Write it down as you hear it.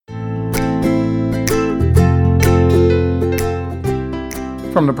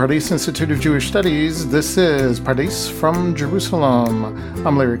From the Pardes Institute of Jewish Studies, this is Pardes from Jerusalem.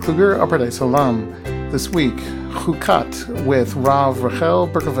 I'm Larry Kluger, a Pardes alum. This week, Chukat with Rav Rachel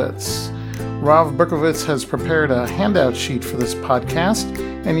Berkovitz. Rav Berkovitz has prepared a handout sheet for this podcast,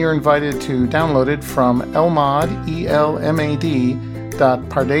 and you're invited to download it from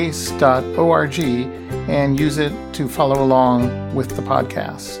elmad.pardes.org and use it to follow along with the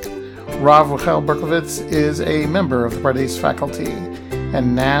podcast. Rav Rachel Berkovitz is a member of the Pardes faculty.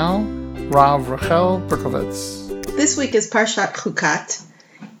 And now, Rav Rachel Berkovitz. This week is Parshat Chukat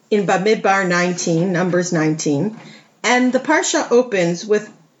in Bamidbar 19, Numbers 19. And the Parsha opens with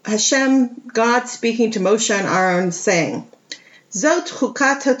Hashem, God, speaking to Moshe and Aaron, saying, Zot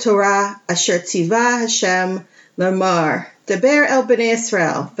Chukat HaTorah asher tzivah Hashem lamar, Deber el bnei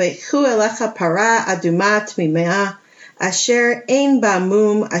Yisrael, ve'chu elecha para aduma tmimah, asher ein ba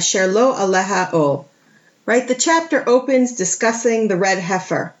mum, asher lo aleha ol. Right, the chapter opens discussing the red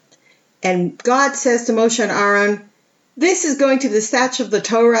heifer. And God says to Moshe and Aaron, this is going to be the statute of the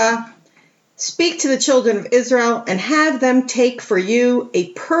Torah. Speak to the children of Israel and have them take for you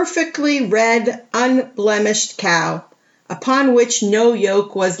a perfectly red, unblemished cow, upon which no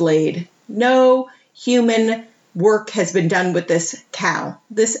yoke was laid. No human work has been done with this cow.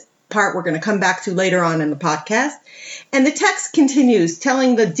 This part we're going to come back to later on in the podcast. And the text continues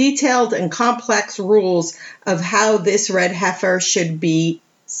telling the detailed and complex rules of how this red heifer should be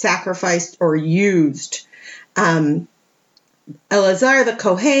sacrificed or used. Elazar the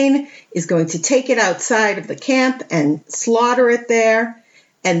Kohen is going to take it outside of the camp and slaughter it there,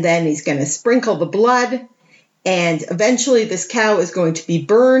 and then he's going to sprinkle the blood, and eventually this cow is going to be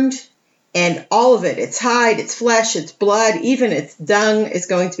burned, and all of it, its hide, its flesh, its blood, even its dung is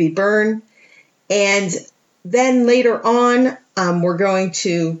going to be burned. And then later on, we're going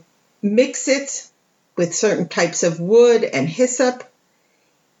to mix it with certain types of wood and hyssop,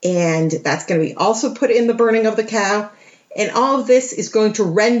 and that's going to be also put in the burning of the cow. And all of this is going to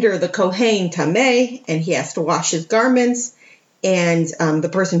render the Kohen tameh, and he has to wash his garments. And the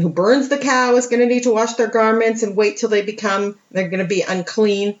person who burns the cow is going to need to wash their garments and wait till they're going to be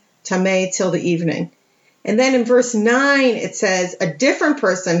unclean, tameh, till the evening. And then in verse 9, it says, a different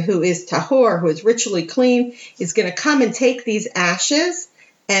person who is tahor, who is ritually clean, is going to come and take these ashes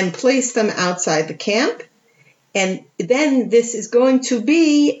and place them outside the camp. And then this is going to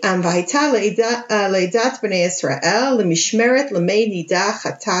be, V'hayta leidat b'nei Yisrael, l'mishmeret l'mei nida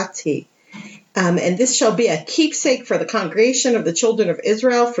chatati. And this shall be a keepsake for the congregation of the children of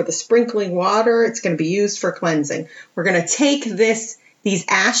Israel for the sprinkling water. It's going to be used for cleansing. We're going to take these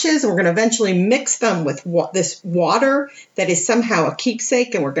ashes, and we're going to eventually mix them with this water that is somehow a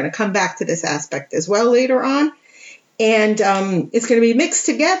keepsake, and we're going to come back to this aspect as well later on. And it's going to be mixed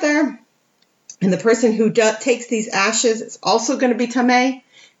together, and the person who takes these ashes is also going to be tameh.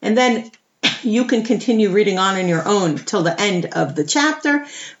 And then you can continue reading on your own till the end of the chapter,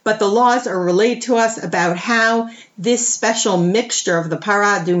 but the laws are relayed to us about how this special mixture of the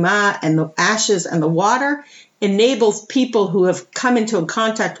para aduma and the ashes and the water enables people who have come into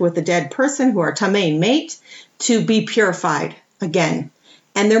contact with a dead person, who are tamei mate, to be purified again.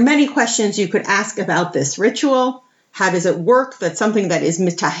 And there are many questions you could ask about this ritual. How does it work? That something that is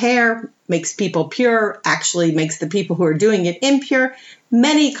mitaher, makes people pure, actually makes the people who are doing it impure.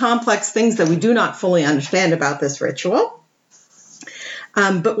 Many complex things that we do not fully understand about this ritual.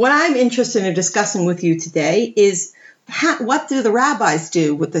 But what I'm interested in discussing with you today is what do the rabbis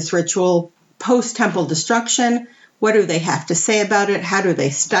do with this ritual post-temple destruction? What do they have to say about it? How do they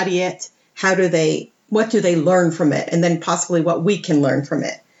study it? What do they learn from it? And then possibly what we can learn from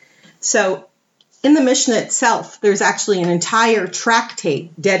it. So in the Mishnah itself, there's actually an entire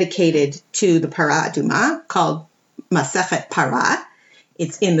tractate dedicated to the Para Aduma called Masechet Para.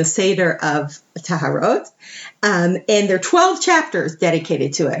 It's in the Seder of Taharot. And there are 12 chapters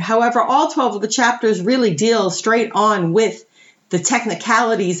dedicated to it. However, all 12 of the chapters really deal straight on with the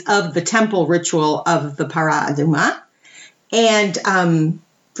technicalities of the temple ritual of the Para Aduma. And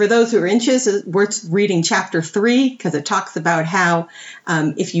for those who are interested, we're reading chapter 3 because it talks about how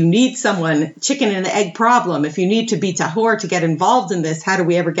if you need someone, chicken and egg problem, if you need to be tahor to get involved in this, how do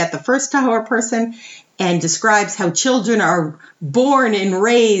we ever get the first tahor person? And describes how children are born and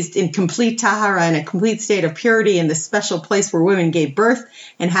raised in complete tahara, in a complete state of purity in this special place where women gave birth,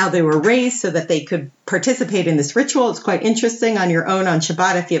 and how they were raised so that they could participate in this ritual. It's quite interesting on your own on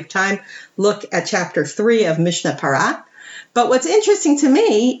Shabbat. If you have time, look at chapter 3 of Mishnah Para. But what's interesting to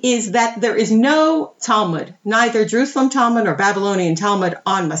me is that there is no Talmud, neither Jerusalem Talmud or Babylonian Talmud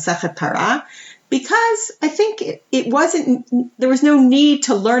on Masechet Para. because I think there was no need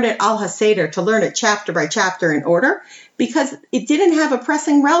to learn it al haseder, to learn it chapter by chapter in order, because it didn't have a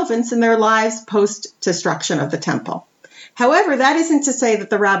pressing relevance in their lives post-destruction of the temple. However, that isn't to say that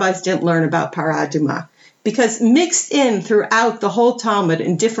the rabbis didn't learn about Para Aduma, because mixed in throughout the whole Talmud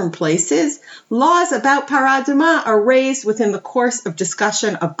in different places, laws about Para Aduma are raised within the course of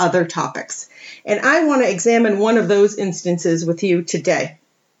discussion of other topics. And I want to examine one of those instances with you today.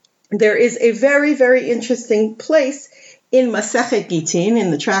 There is a very, very interesting place in Masechet Gittin,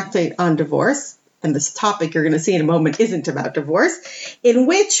 in the tractate on divorce, and this topic you're going to see in a moment isn't about divorce, in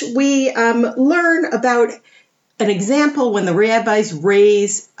which we learn about an example when the rabbis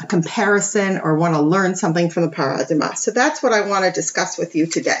raise a comparison or want to learn something from the Para Aduma. So that's what I want to discuss with you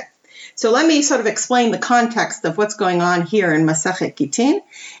today. So let me sort of explain the context of what's going on here in Masechet Gittin,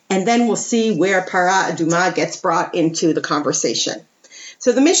 and then we'll see where Para Aduma gets brought into the conversation.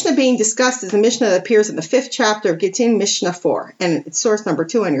 So the Mishnah being discussed is the Mishnah that appears in the 5th chapter of Gittin, Mishnah 4, and it's source number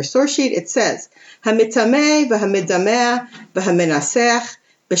 2 on your source sheet. It says, "Hamitameh v'hamidameh v'haminasech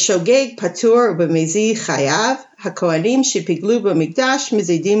b'shogeg patur b'mezi chayav hakohanim shepiglu b'mikdash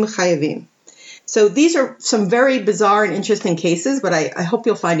mizidim chayavim." So these are some very bizarre and interesting cases, but I hope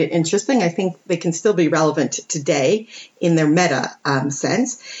you'll find it interesting. I think they can still be relevant today in their meta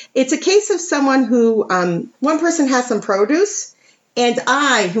sense. It's a case of someone who, one person has some produce, and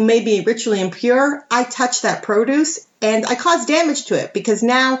I, who may be ritually impure, I touch that produce and I cause damage to it, because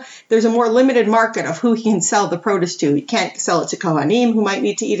now there's a more limited market of who he can sell the produce to. He can't sell it to Kohanim, who might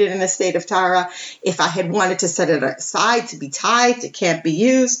need to eat it in a state of Tara. If I had wanted to set it aside to be tithed, it can't be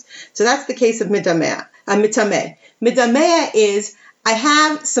used. So that's the case of mitameh. Mitameh is, I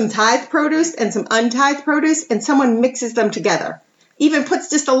have some tithed produce and some untithed produce, and someone mixes them together. Even puts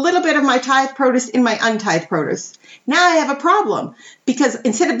just a little bit of my tithed produce in my untithed produce. Now I have a problem, because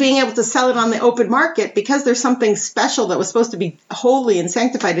instead of being able to sell it on the open market, because there's something special that was supposed to be holy and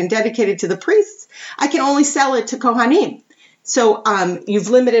sanctified and dedicated to the priests, I can only sell it to Kohanim. So you've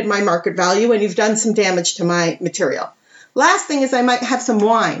limited my market value and you've done some damage to my material. Last thing is I might have some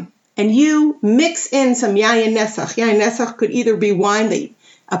wine, and you mix in some yayin nesach. Yayin nesach could either be wine that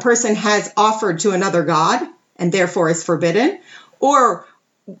a person has offered to another god and therefore is forbidden, or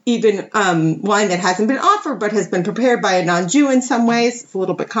even wine that hasn't been offered but has been prepared by a non-Jew in some ways. It's a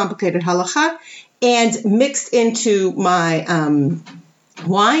little bit complicated halacha, and mixed into my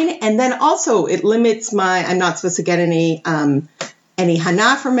wine. And then also it limits I'm not supposed to get any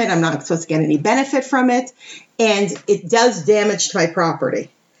hana from it. I'm not supposed to get any benefit from it. And it does damage to my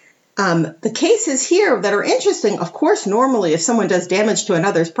property. The cases here that are interesting, of course, normally if someone does damage to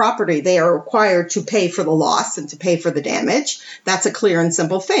another's property, they are required to pay for the loss and to pay for the damage. That's a clear and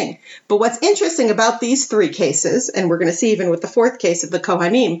simple thing. But what's interesting about these 3 cases, and we're going to see even with the 4th case of the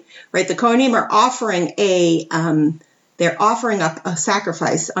Kohanim, right? The Kohanim are offering they're offering up a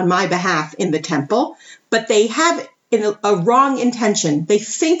sacrifice on my behalf in the temple, but they have a wrong intention. They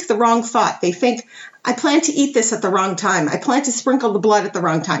think the wrong thought. They think, I plan to eat this at the wrong time. I plan to sprinkle the blood at the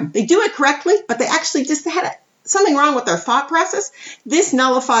wrong time. They do it correctly, but they actually just had something wrong with their thought process. This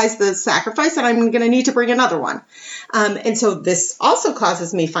nullifies the sacrifice, and I'm going to need to bring another one. And so this also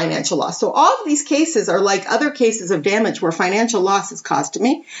causes me financial loss. So all of these cases are like other cases of damage where financial loss is caused to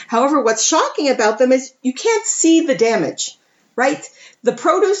me. However, what's shocking about them is you can't see the damage, right? The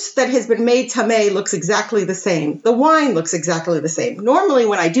produce that has been made tameh looks exactly the same. The wine looks exactly the same. Normally,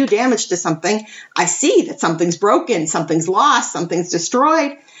 when I do damage to something, I see that something's broken, something's lost, something's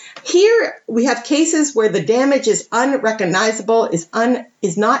destroyed. Here, we have cases where the damage is unrecognizable,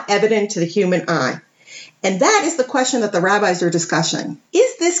 is not evident to the human eye. And that is the question that the rabbis are discussing.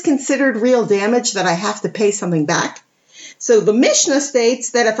 Is this considered real damage that I have to pay something back? So the Mishnah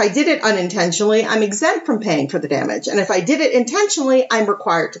states that if I did it unintentionally, I'm exempt from paying for the damage. And if I did it intentionally, I'm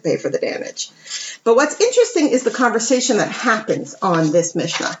required to pay for the damage. But what's interesting is the conversation that happens on this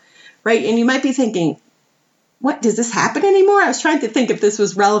Mishnah, right? And you might be thinking, what, does this happen anymore? I was trying to think if this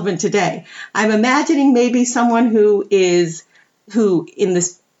was relevant today. I'm imagining maybe someone who in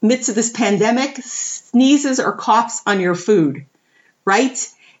this midst of this pandemic sneezes or coughs on your food, right?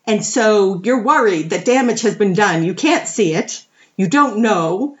 And so you're worried that damage has been done. You can't see it. You don't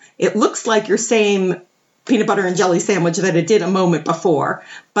know. It looks like your same peanut butter and jelly sandwich that it did a moment before.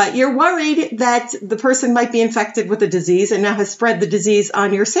 But you're worried that the person might be infected with a disease and now has spread the disease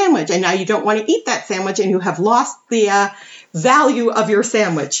on your sandwich. And now you don't want to eat that sandwich and you have lost the value of your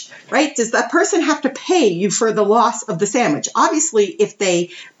sandwich, right? Does that person have to pay you for the loss of the sandwich? Obviously, if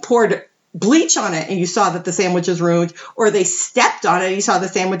they poured bleach on it and you saw that the sandwich is ruined, or they stepped on it and you saw the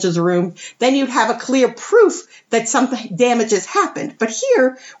sandwich is ruined, then you'd have a clear proof that some damage has happened. But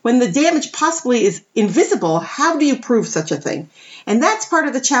here, when the damage possibly is invisible, how do you prove such a thing? And that's part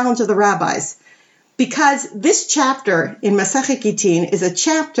of the challenge of the rabbis. Because this chapter in Masechet Gittin is a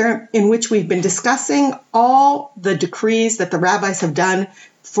chapter in which we've been discussing all the decrees that the rabbis have done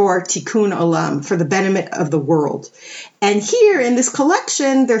for Tikkun Olam, for the betterment of the world. And here in this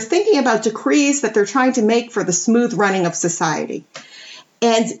collection, they're thinking about decrees that they're trying to make for the smooth running of society.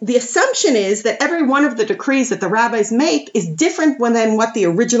 And the assumption is that every one of the decrees that the rabbis make is different than what the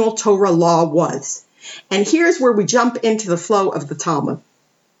original Torah law was. And here's where we jump into the flow of the Talmud.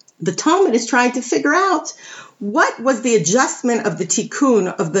 The Talmud is trying to figure out what was the adjustment of the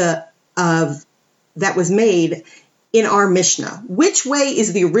tikkun that was made in our Mishnah. Which way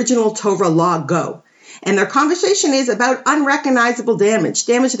is the original Torah law go? And their conversation is about unrecognizable damage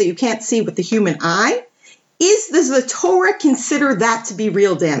that you can't see with the human eye. Does the Torah consider that to be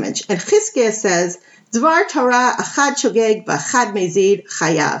real damage? And Chizkiah says, Dvar Torah achad shogeg v'achad mezid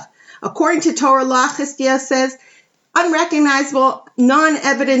chayav. According to Torah law, Chizkiah says, unrecognizable,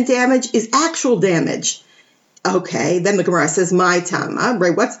 non-evident damage is actual damage. Okay, then the Gemara says, my tama,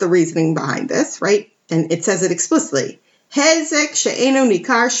 right? What's the reasoning behind this, right? And it says it explicitly. Hezek she'enu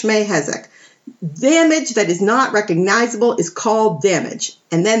nikar shmei hezek. Damage that is not recognizable is called damage.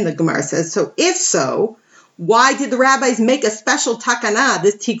 And then the Gemara says, so if so, why did the rabbis make a special takana?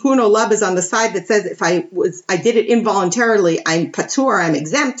 This tikkun olam is on the side that says if I did it involuntarily, I'm patur, I'm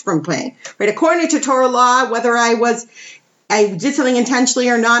exempt from paying. Right? According to Torah law, whether I did something intentionally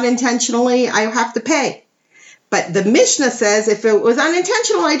or not intentionally, I have to pay. But the Mishnah says if it was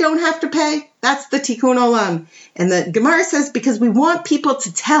unintentional, I don't have to pay. That's the tikkun olam. And the Gemara says because we want people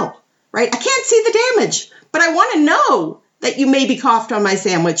to tell, right? I can't see the damage, but I want to know that you maybe coughed on my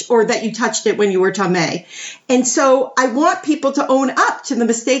sandwich or that you touched it when you were tameh. And so I want people to own up to the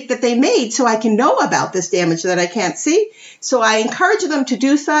mistake that they made so I can know about this damage that I can't see. So I encourage them to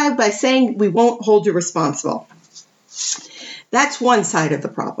do so by saying we won't hold you responsible. That's one side of the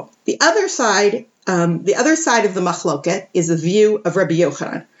problem. The other side of the machloket is the view of Rabbi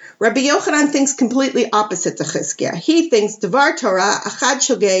Yochanan. Rabbi Yochanan thinks completely opposite to Chizkiah. He thinks Devar Torah, achad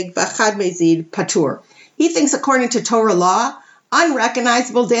shogeg, v'achad mezid, patur. He thinks according to Torah law,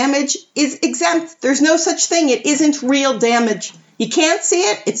 unrecognizable damage is exempt. There's no such thing. It isn't real damage. You can't see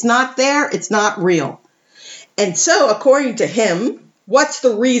it. It's not there. It's not real. And so according to him, what's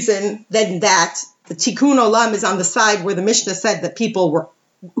the reason then that the tikkun olam is on the side where the Mishnah said that people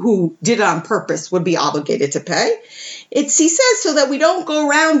who did it on purpose would be obligated to pay? He says so that we don't go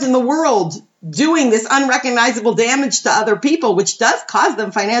around in the world doing this unrecognizable damage to other people, which does cause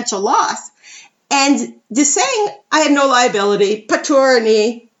them financial loss. And just saying, I have no liability,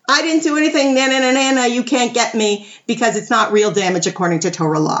 paturni, I didn't do anything, na, you can't get me because it's not real damage according to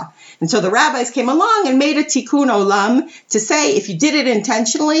Torah law. And so the rabbis came along and made a tikkun olam to say if you did it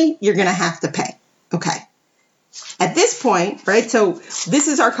intentionally, you're going to have to pay. Okay. At this point, right, so this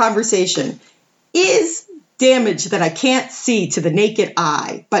is our conversation. Is damage that I can't see to the naked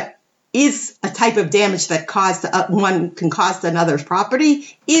eye, but is a type of damage that one can cause another's property?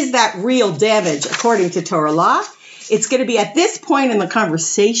 Is that real damage according to Torah law? It's going to be at this point in the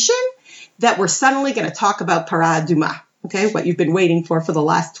conversation that we're suddenly going to talk about Parah Adumah. Okay, what you've been waiting for the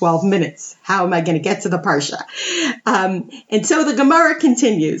last 12 minutes. How am I going to get to the Parsha? And so the Gemara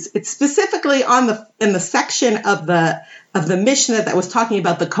continues. It's specifically in the section of the Mishnah that was talking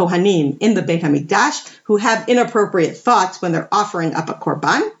about the Kohanim in the Beit HaMikdash who have inappropriate thoughts when they're offering up a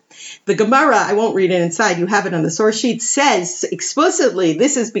korban. The Gemara, I won't read it inside, you have it on the source sheet, says explicitly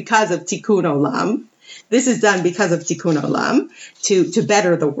this is because of Tikkun Olam. This is done because of Tikkun Olam to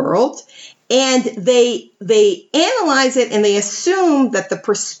better the world. And they analyze it and they assume that the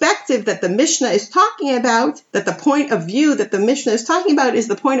perspective that the Mishnah is talking about, that the point of view that the Mishnah is talking about is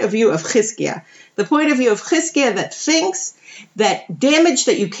the point of view of Chizkiah. The point of view of Chizkiah that thinks that damage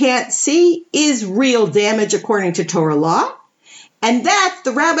that you can't see is real damage according to Torah law. And that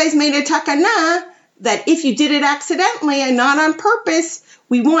the rabbis made a takana that if you did it accidentally and not on purpose,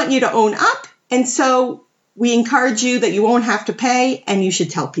 we want you to own up. And so we encourage you that you won't have to pay and you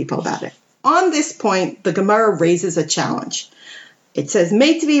should tell people about it. On this point, the Gemara raises a challenge. It says,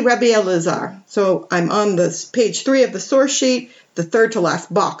 Meitvi Rabbi Elazar. So I'm on this page 3 of the source sheet, the third to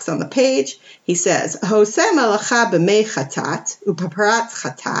last box on the page. He says, Hoseh malacha b'mei chatat u'paparat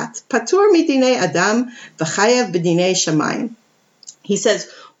chatat patur midinei adam v'chayev b'dinei shamayim. He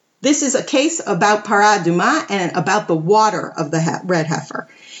says, this is a case about Parah Adumah and about the water of the red heifer.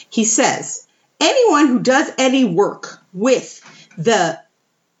 He says, anyone who does any work with the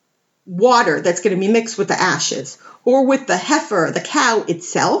water that's going to be mixed with the ashes or with the heifer, the cow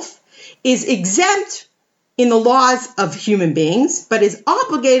itself, is exempt in the laws of human beings, but is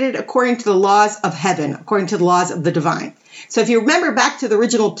obligated according to the laws of heaven, according to the laws of the divine. So if you remember back to the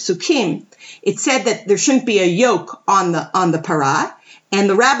original psukim, it said that there shouldn't be a yoke on the parah, and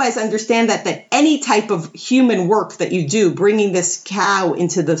the rabbis understand that any type of human work that you do, bringing this cow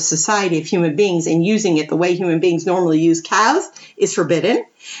into the society of human beings and using it the way human beings normally use cows, is forbidden.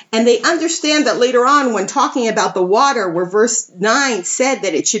 And they understand that later on, when talking about the water, where verse 9 said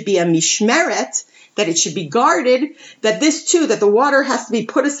that it should be a mishmeret, that it should be guarded, that this too, that the water has to be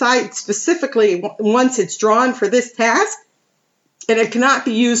put aside specifically once it's drawn for this task, and it cannot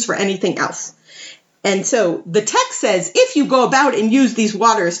be used for anything else. And so the text says, if you go about and use these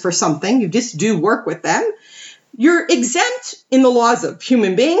waters for something, you just do work with them, you're exempt in the laws of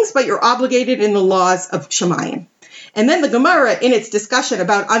human beings, but you're obligated in the laws of Shemayim. And then the Gemara, in its discussion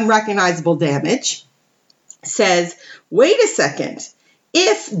about unrecognizable damage, says, wait a second.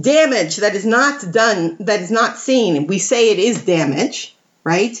 If damage that is not done, that is not seen, we say it is damage,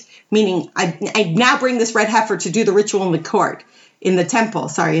 right? Meaning I now bring this red heifer to do the ritual in the court. In the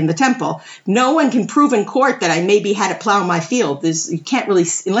temple. No one can prove in court that I maybe had to plow my field. You can't really,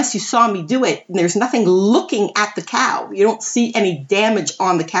 unless you saw me do it, there's nothing looking at the cow. You don't see any damage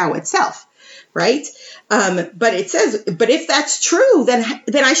on the cow itself, right? But it says, but if that's true, then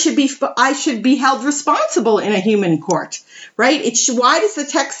I should be held responsible in a human court, right? Why does the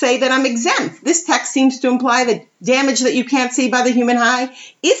text say that I'm exempt? This text seems to imply that damage that you can't see by the human eye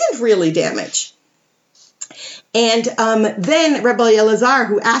isn't really damage. And then Rebbe Elazar,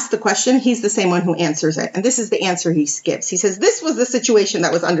 who asked the question, he's the same one who answers it. And this is the answer he gives. He says, this was the situation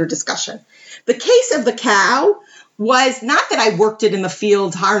that was under discussion. The case of the cow was not that I worked it in the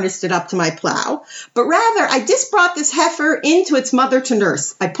field, harnessed it up to my plow, but rather I just brought this heifer into its mother to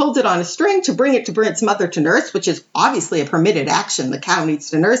nurse. I pulled it on a string to bring its mother to nurse, which is obviously a permitted action. The cow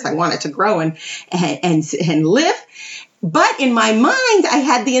needs to nurse. I want it to grow and live. But in my mind, I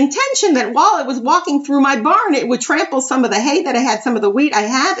had the intention that while it was walking through my barn, it would trample some of the hay that I had, some of the wheat I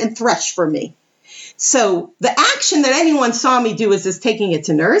have, and thresh for me. So the action that anyone saw me do is just taking it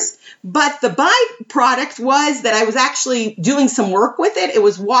to nurse. But the byproduct was that I was actually doing some work with it. It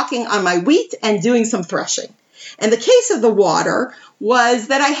was walking on my wheat and doing some threshing. And the case of the water was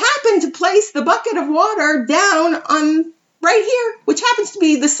that I happened to place the bucket of water down on right here, which happens to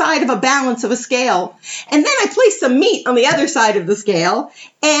be the side of a balance of a scale. And then I placed some meat on the other side of the scale,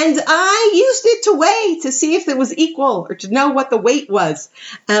 and I used it to weigh to see if it was equal or to know what the weight was.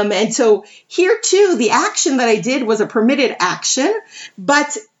 And so here too, the action that I did was a permitted action,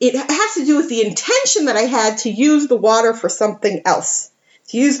 but it has to do with the intention that I had to use the water for something else,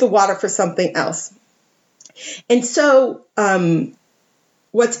 And so,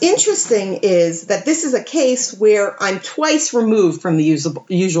 what's interesting is that this is a case where I'm twice removed from the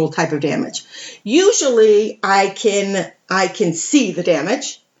usual type of damage. Usually I can see the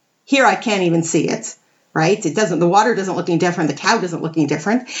damage. Here I can't even see it, right? The water doesn't look any different. The cow doesn't look any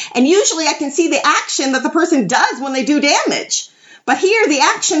different. And usually I can see the action that the person does when they do damage. But here, the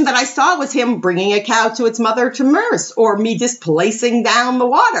action that I saw was him bringing a cow to its mother to nurse, or me just placing down the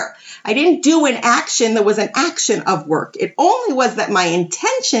water. I didn't do an action that was an action of work. It only was that my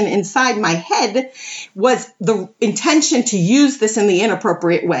intention inside my head was the intention to use this in the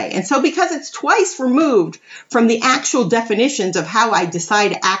inappropriate way. And so because it's twice removed from the actual definitions of how I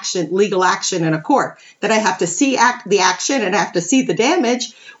decide legal action in a court, that I have to see the action and I have to see the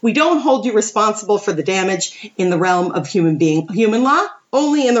damage, we don't hold you responsible for the damage in the realm of human law,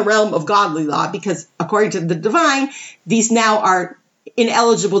 only in the realm of godly law, because according to the divine, these now are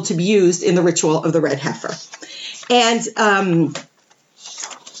ineligible to be used in the ritual of the red heifer. And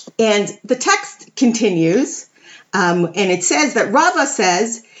the text continues, and it says that Rava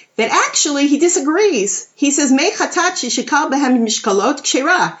says that actually he disagrees. He says,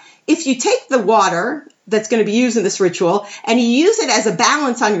 if you take the water that's going to be used in this ritual and you use it as a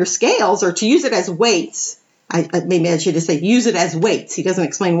balance on your scales, or to use it as weights, maybe I should just say use it as weights. He doesn't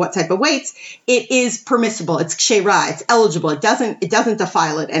explain what type of weights. It is permissible. It's kshera. It's eligible. It doesn't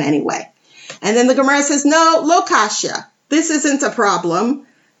defile it in any way. And then the Gemara says, no, lo kasha. This isn't a problem.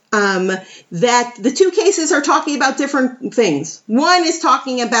 That the two cases are talking about different things. One is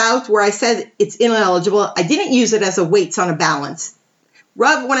talking about where I said it's ineligible. I didn't use it as a weights on a balance.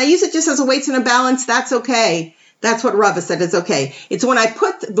 Rav, when I use it just as a weights and a balance, that's okay. That's what Rava said is okay. It's when I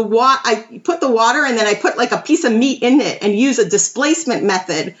put the water and then I put like a piece of meat in it and use a displacement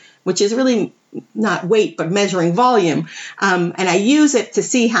method which is really not weight, but measuring volume. And I use it to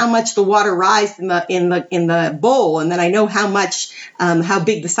see how much the water rises in the bowl. And then I know how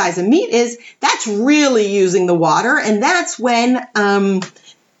big the size of meat is. That's really using the water. And that's when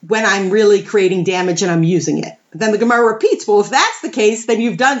I'm really creating damage and I'm using it. Then the Gemara repeats, well, if that's the case, then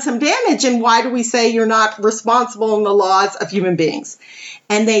you've done some damage. And why do we say you're not responsible in the laws of human beings?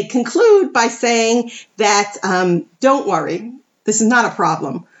 And they conclude by saying that, don't worry, this is not a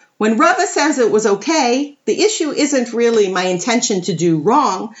problem. When Rava says it was okay, the issue isn't really my intention to do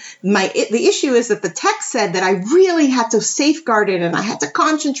wrong. The issue is that the text said that I really had to safeguard it and I had to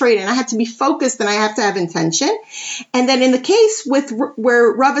concentrate and I had to be focused and I have to have intention. And then in the case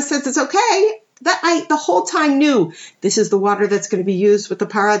where Rava says it's okay, that I the whole time knew this is the water that's going to be used with the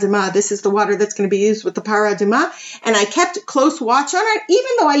Parah Adumah. This is the water that's going to be used with the Parah Adumah. And I kept close watch on it,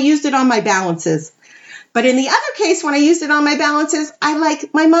 even though I used it on my balances. But in the other case, when I used it on my balances,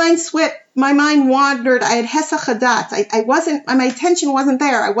 my mind swept, my mind wandered. I had hesach hadat. My attention wasn't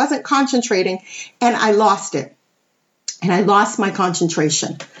there. I wasn't concentrating, and I lost it. And I lost my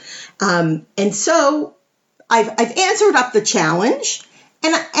concentration. And so I've answered up the challenge.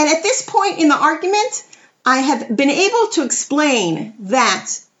 And at this point in the argument, I have been able to explain that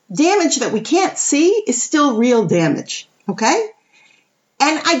damage that we can't see is still real damage. Okay?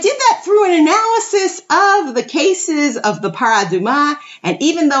 And I did that through an analysis of the cases of the Parah Adumah. And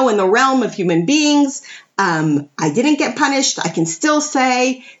even though in the realm of human beings, I didn't get punished, I can still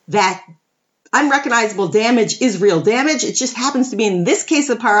say that unrecognizable damage is real damage. It just happens to be in this case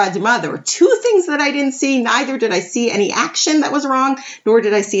of Parah Adumah, there were two things that I didn't see. Neither did I see any action that was wrong, nor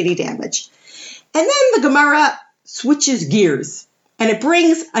did I see any damage. And then the Gemara switches gears. And it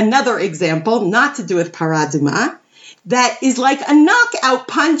brings another example, not to do with Parah Adumah, that is like a knockout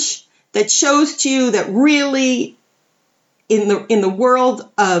punch that shows to you that really in the world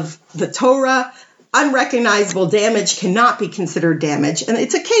of the Torah, unrecognizable damage cannot be considered damage. And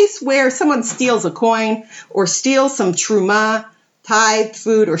it's a case where someone steals a coin or steals some truma, tithe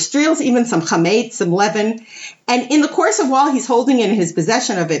food, or steals even some chametz, some leaven. And in the course of while he's holding in his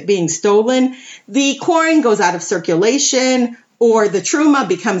possession of it being stolen, the coin goes out of circulation, or the truma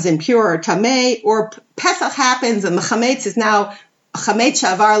becomes impure or tameh, or Pesach happens and the chametz is now chametz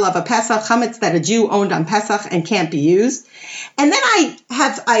shavar lava Pesach, chametz that a Jew owned on Pesach and can't be used. And then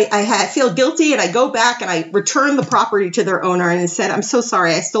I feel guilty and I go back and I return the property to their owner and said, I'm so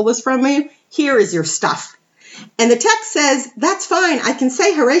sorry, I stole this from you. Here is your stuff. And the text says, that's fine. I can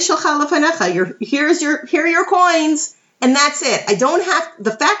say, Harei shalcha lefanecha, here are your coins. And that's it. I don't have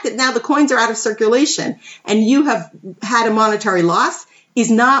the fact that now the coins are out of circulation and you have had a monetary loss is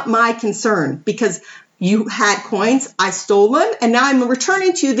not my concern because you had coins, I stole them, and now I'm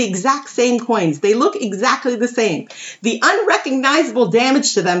returning to you the exact same coins. They look exactly the same. The unrecognizable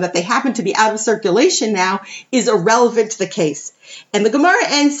damage to them that they happen to be out of circulation now is irrelevant to the case. And the Gemara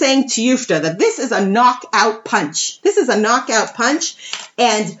ends saying to Yufta that this is a knockout punch. This is a knockout punch,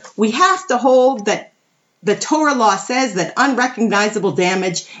 and we have to hold that the Torah law says that unrecognizable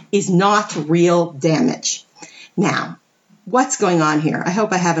damage is not real damage. Now, what's going on here? I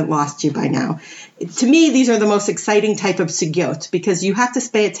hope I haven't lost you by now. To me, these are the most exciting type of sugyot because you have to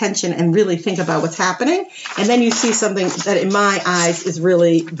pay attention and really think about what's happening, and then you see something that in my eyes is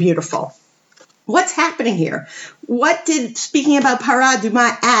really beautiful. What's happening here? What did speaking about Parah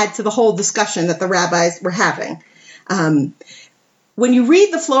Adumah add to the whole discussion that the rabbis were having? When you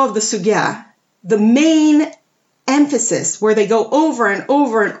read the flow of the sugya, the main emphasis where they go over and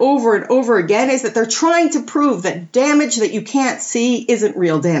over and over and over again is that they're trying to prove that damage that you can't see isn't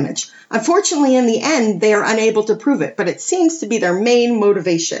real damage. Unfortunately, in the end, they are unable to prove it, but it seems to be their main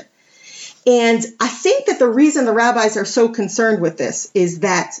motivation. And I think that the reason the rabbis are so concerned with this is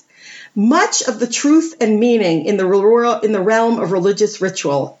that much of the truth and meaning in the realm of religious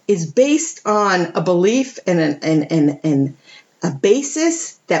ritual is based on a belief and a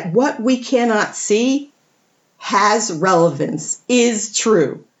basis that what we cannot see has relevance, is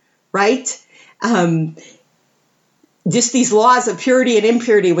true, right? Just these laws of purity and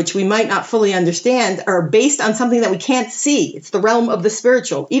impurity, which we might not fully understand, are based on something that we can't see. It's the realm of the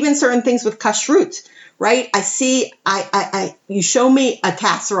spiritual. Even certain things with kashrut, right? You show me a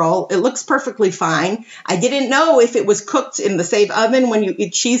casserole. It looks perfectly fine. I didn't know if it was cooked in the same oven when you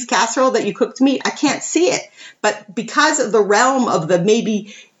eat cheese casserole that you cooked meat. I can't see it. But because of the realm of the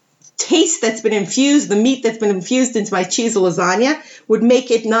maybe taste that's been infused, the meat that's been infused into my cheese lasagna would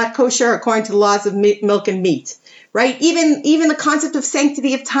make it not kosher according to the laws of milk and meat, right? Even the concept of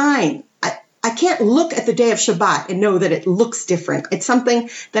sanctity of time. look at the day of Shabbat and know that it looks different. It's something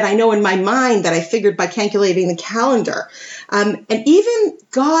that I know in my mind that I figured by calculating the calendar. And even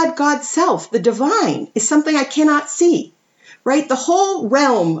God's self, the divine, is something I cannot see, right? The whole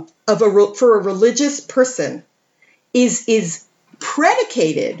realm for a religious person is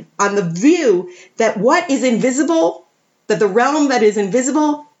predicated on the view that what is invisible, that the realm that is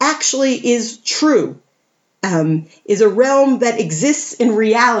invisible actually is true, is a realm that exists in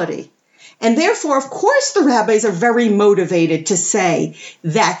reality. And therefore, of course, the rabbis are very motivated to say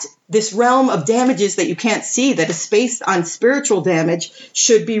that this realm of damages that you can't see, that is based on spiritual damage,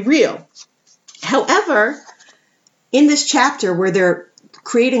 should be real. However, in this chapter where they're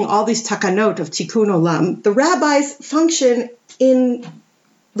creating all these takanot of tikkun olam, the rabbis function in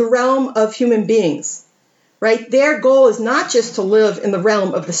the realm of human beings, right? Their goal is not just to live in the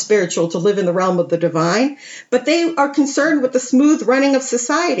realm of the spiritual, to live in the realm of the divine, but they are concerned with the smooth running of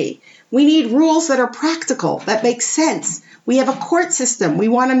society. We need rules that are practical, that make sense. We have a court system. We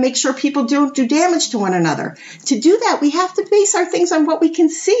want to make sure people don't do damage to one another. To do that, we have to base our things on what we can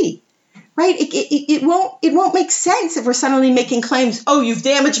see, right? It won't make sense if we're suddenly making claims. Oh, you've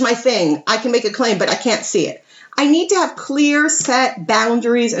damaged my thing. I can make a claim, but I can't see it. I need to have clear set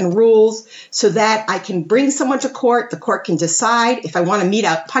boundaries and rules so that I can bring someone to court. The court can decide if I want to mete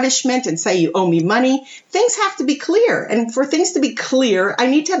out punishment and say you owe me money. Things have to be clear. And for things to be clear, I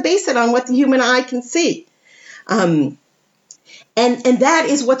need to base it on what the human eye can see. And that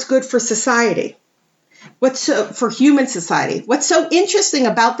is what's good for society. For human society. What's so interesting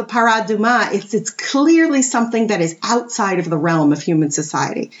about the Parah Adumah is it's clearly something that is outside of the realm of human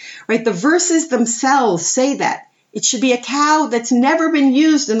society, right? The verses themselves say that. It should be a cow that's never been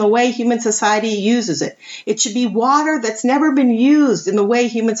used in the way human society uses it. It should be water that's never been used in the way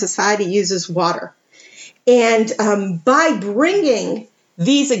human society uses water. And by bringing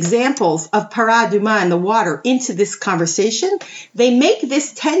these examples of Parah Adumah and the water into this conversation, they make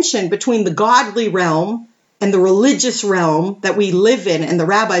this tension between the godly realm and the religious realm that we live in and the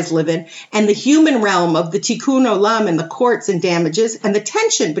rabbis live in, and the human realm of the tikkun olam and the courts and damages, and the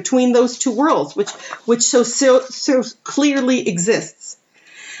tension between those two worlds, which so clearly exists.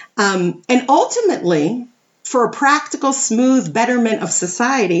 And ultimately, for a practical, smooth betterment of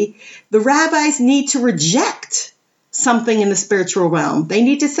society, the rabbis need to reject something in the spiritual realm. They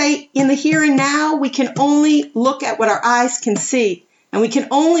need to say, in the here and now, we can only look at what our eyes can see, and we can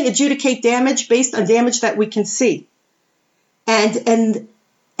only adjudicate damage based on damage that we can see. And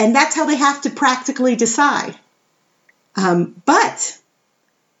that's how they have to practically decide. But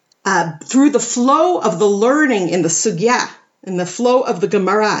through the flow of the learning in the sugya, in the flow of the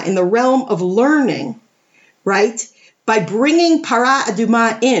Gemara, in the realm of learning, right, by bringing Parah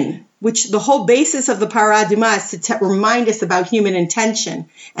Adumah in, which the whole basis of the Parah Adumah is to remind us about human intention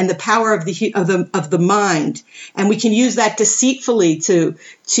and the power of the mind. And we can use that deceitfully to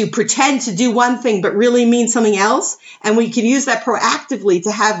pretend to do one thing but really mean something else. And we can use that proactively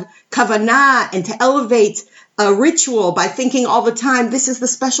to have kavanah and to elevate a ritual by thinking all the time, this is the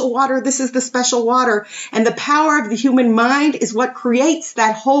special water, this is the special water. And the power of the human mind is what creates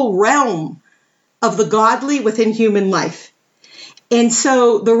that whole realm of the godly within human life. And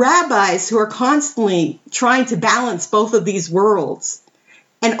so the rabbis who are constantly trying to balance both of these worlds,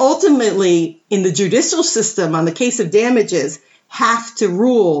 and ultimately in the judicial system on the case of damages, have to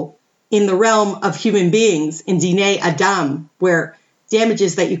rule in the realm of human beings, in Dinei Adam, where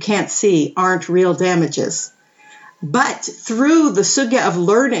damages that you can't see aren't real damages. But through the sugya of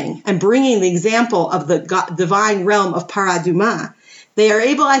learning and bringing the example of the divine realm of Parah Adumah, they are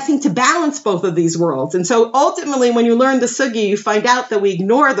able, I think, to balance both of these worlds. And so ultimately, when you learn the sugya, you find out that we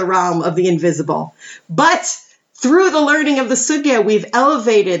ignore the realm of the invisible. But through the learning of the sugya, we've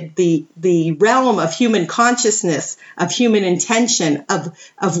elevated the realm of human consciousness, of human intention,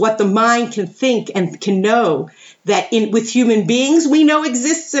 of what the mind can think and can know, that with human beings, we know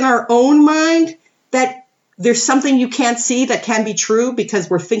exists in our own mind, that there's something you can't see that can be true because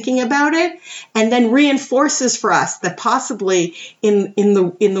we're thinking about it, and then reinforces for us that possibly in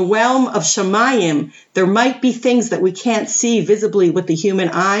the realm of Shamayim, there might be things that we can't see visibly with the human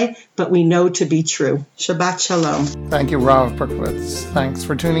eye, but we know to be true. Shabbat Shalom. Thank you, Rav Berkowitz. Thanks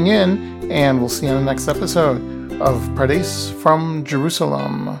for tuning in, and we'll see you on the next episode of Pardes from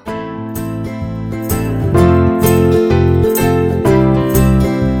Jerusalem.